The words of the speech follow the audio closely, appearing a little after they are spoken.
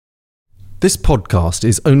This podcast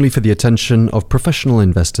is only for the attention of professional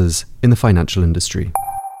investors in the financial industry.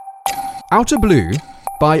 Outer Blue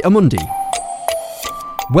by Amundi.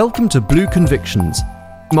 Welcome to Blue Convictions,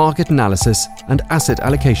 market analysis and asset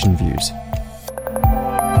allocation views.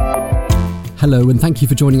 Hello and thank you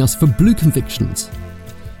for joining us for Blue Convictions.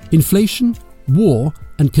 Inflation, war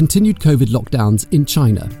and continued COVID lockdowns in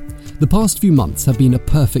China. The past few months have been a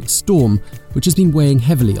perfect storm, which has been weighing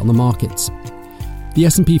heavily on the markets. The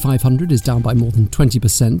S&P 500 is down by more than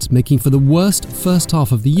 20%, making for the worst first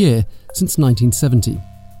half of the year since 1970.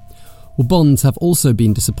 Well, bonds have also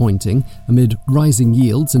been disappointing amid rising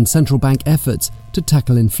yields and central bank efforts to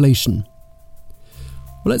tackle inflation.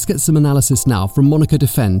 Well, let's get some analysis now from Monica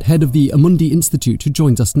Defend, head of the Amundi Institute, who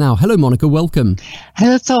joins us now. Hello, Monica, welcome.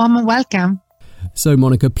 Hello, Tom, welcome. So,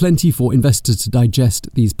 Monica, plenty for investors to digest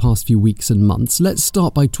these past few weeks and months. Let's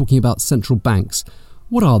start by talking about central banks.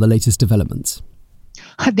 What are the latest developments?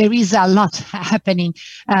 There is a lot happening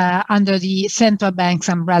under the central bank's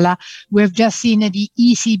umbrella. We've just seen the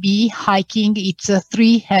ECB hiking its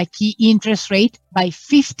three key interest rate by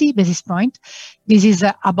 50 basis points. This is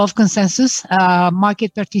above consensus.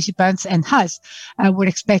 Market participants and us were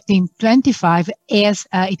expecting 25 as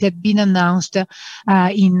it had been announced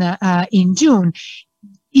in June.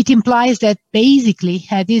 It implies that basically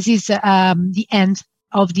this is the end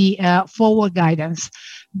of the forward guidance.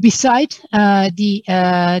 Besides the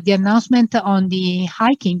announcement on the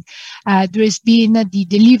hiking, there has been the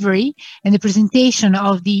delivery and the presentation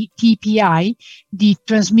of the TPI, the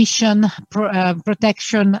Transmission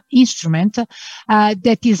Protection Instrument,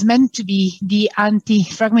 that is meant to be the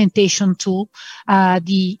anti-fragmentation tool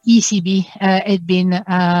the ECB had been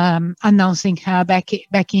announcing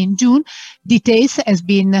back in June. Details has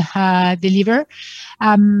been delivered.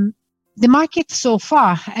 The market so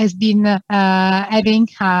far has been having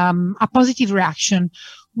a positive reaction.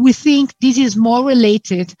 We think this is more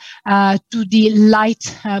related to the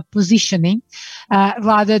light positioning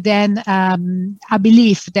rather than a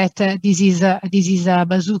belief that this is a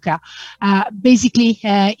bazooka. Basically,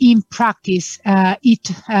 in practice,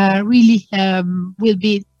 it really will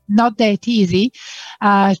be not that easy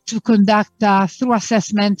to conduct a thorough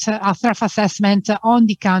assessment on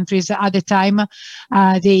the countries at the time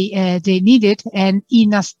they need it, and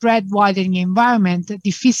in a spread widening environment,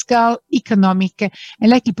 the fiscal, economic, and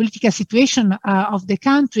likely political situation of the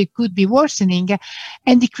country could be worsening,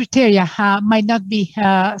 and the criteria might not be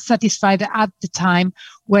satisfied at the time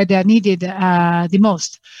where they're needed the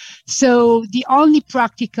most. So the only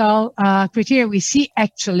practical criteria we see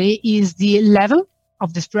actually is the level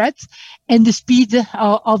of the spreads and the speed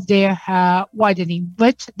of their widening,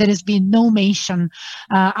 but there has been no mention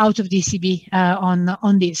out of the ECB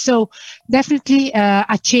on this. So definitely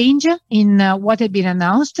a change in what had been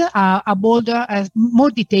announced, a bolder, more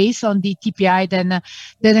details on the TPI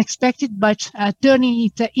than expected, but turning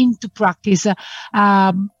it into practice,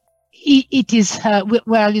 it is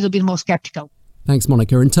we're a little bit more skeptical. Thanks,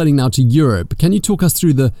 Monica. And turning now to Europe, can you talk us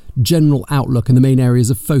through the general outlook and the main areas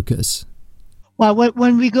of focus? Well,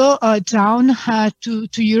 when we go down to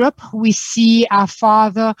Europe, we see a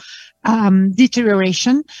further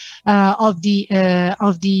deterioration of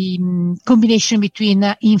the combination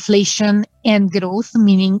between inflation and growth,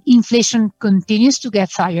 meaning inflation continues to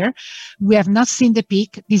get higher. We have not seen the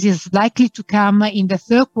peak. This is likely to come in the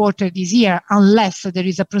third quarter this year, unless there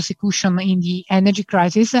is a prosecution in the energy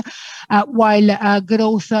crisis, while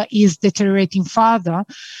growth is deteriorating further.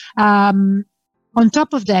 On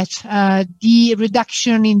top of that, the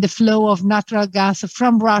reduction in the flow of natural gas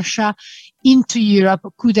from Russia into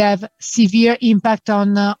Europe could have severe impact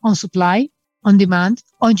on supply, on demand,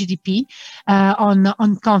 on GDP,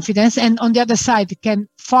 on confidence, and on the other side can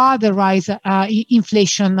further rise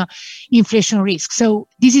inflation risk. So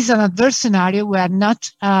this is an adverse scenario. We are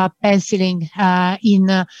not penciling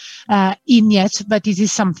in yet, but this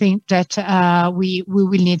is something that we will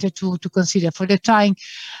need to consider for the time.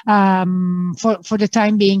 For the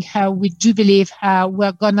time being, we do believe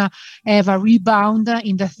we're gonna have a rebound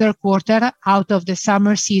in the third quarter out of the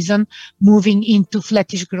summer season, moving into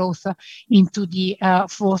flattish growth into the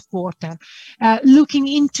fourth quarter. Looking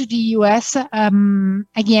into the US,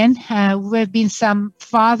 again, there have been some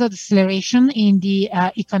further deceleration in the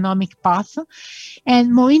economic path.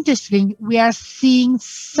 And more interesting, we are seeing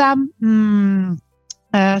some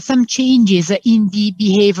changes in the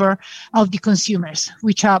behavior of the consumers,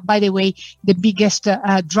 which are, by the way, the biggest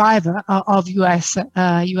driver of US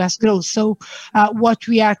growth. So what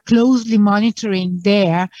we are closely monitoring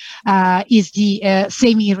there is the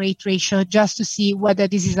saving rate ratio, just to see whether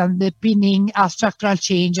this is underpinning a structural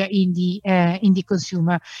change in the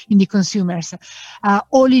consumers.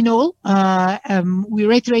 All in all, we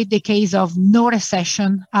reiterate the case of no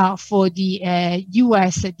recession for the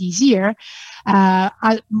US this year. A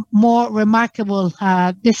more remarkable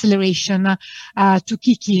deceleration to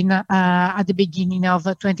kick in at the beginning of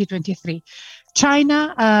 2023.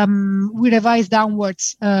 China, we revised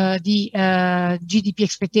downwards the GDP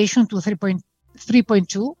expectation to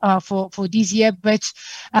 3.2 for this year, but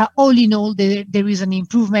all in all, there is an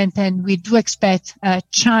improvement, and we do expect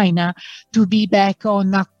China to be back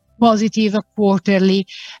on a positive quarterly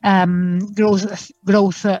growth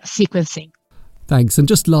sequencing. Thanks. And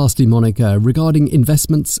just lastly, Monica, regarding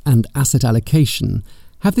investments and asset allocation,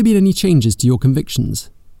 have there been any changes to your convictions?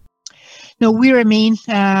 No, we remain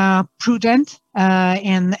prudent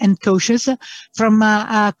and cautious. From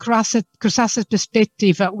a cross-asset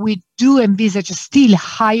perspective, we do envisage still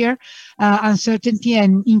higher uncertainty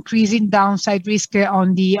and increasing downside risk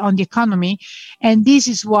on the economy. And this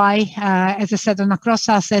is why, as I said, on a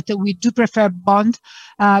cross-asset, we do prefer bond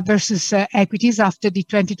versus equities after the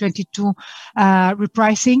 2022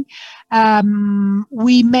 repricing.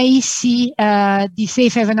 We may see the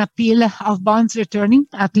safe haven appeal of bonds returning,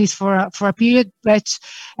 at least for a period, but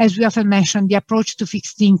as we often mention, the approach to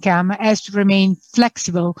fixed income has to remain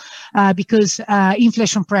flexible because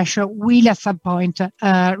inflation pressure will at some point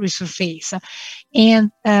resurface, and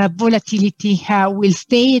volatility will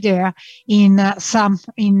stay there in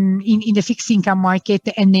the fixed income market,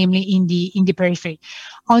 and namely in the periphery.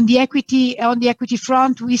 On the equity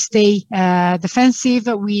front, we stay defensive.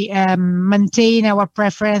 We maintain our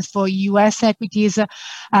preference for U.S. equities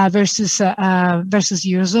versus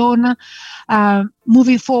Eurozone.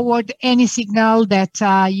 Moving forward, any signal that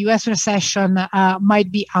U.S. recession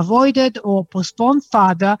might be avoided or postponed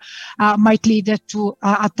further might lead to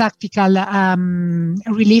a tactical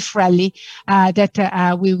relief rally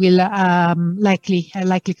that we will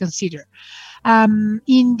likely consider. On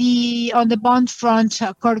the bond front,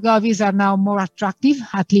 core govies are now more attractive,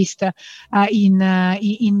 at least in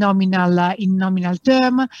nominal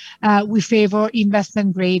term. We favor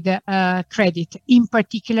investment grade credit, in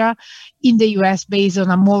particular in the US, based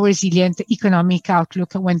on a more resilient economic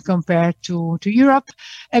outlook when compared to Europe.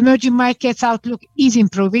 Emerging markets outlook is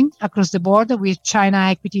improving across the board, with China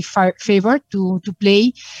equity favored to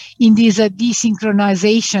play in this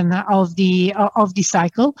desynchronization of the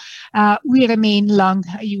cycle. We remain long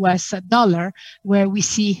US dollar, where we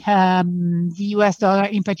see the US dollar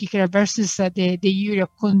in particular versus the euro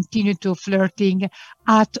continue to flirting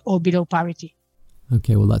at or below parity.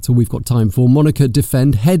 Okay, well, that's all we've got time for. Monica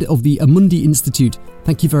Defend, head of the Amundi Institute,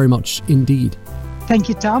 thank you very much indeed. Thank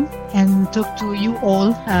you, Tom, and talk to you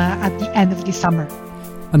all at the end of the summer.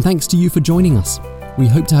 And thanks to you for joining us. We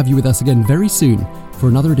hope to have you with us again very soon for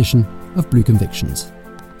another edition of Blue Convictions.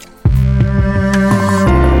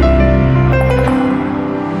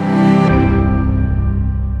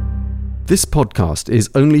 This podcast is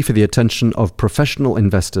only for the attention of professional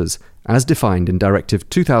investors as defined in Directive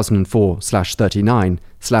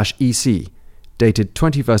 2004/39/EC, dated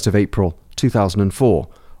 21st of April 2004,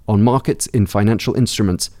 on markets in financial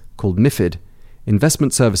instruments called MiFID,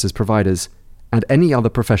 investment services providers, and any other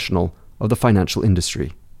professional of the financial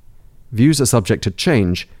industry. Views are subject to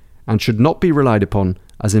change and should not be relied upon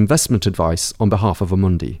as investment advice on behalf of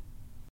Amundi.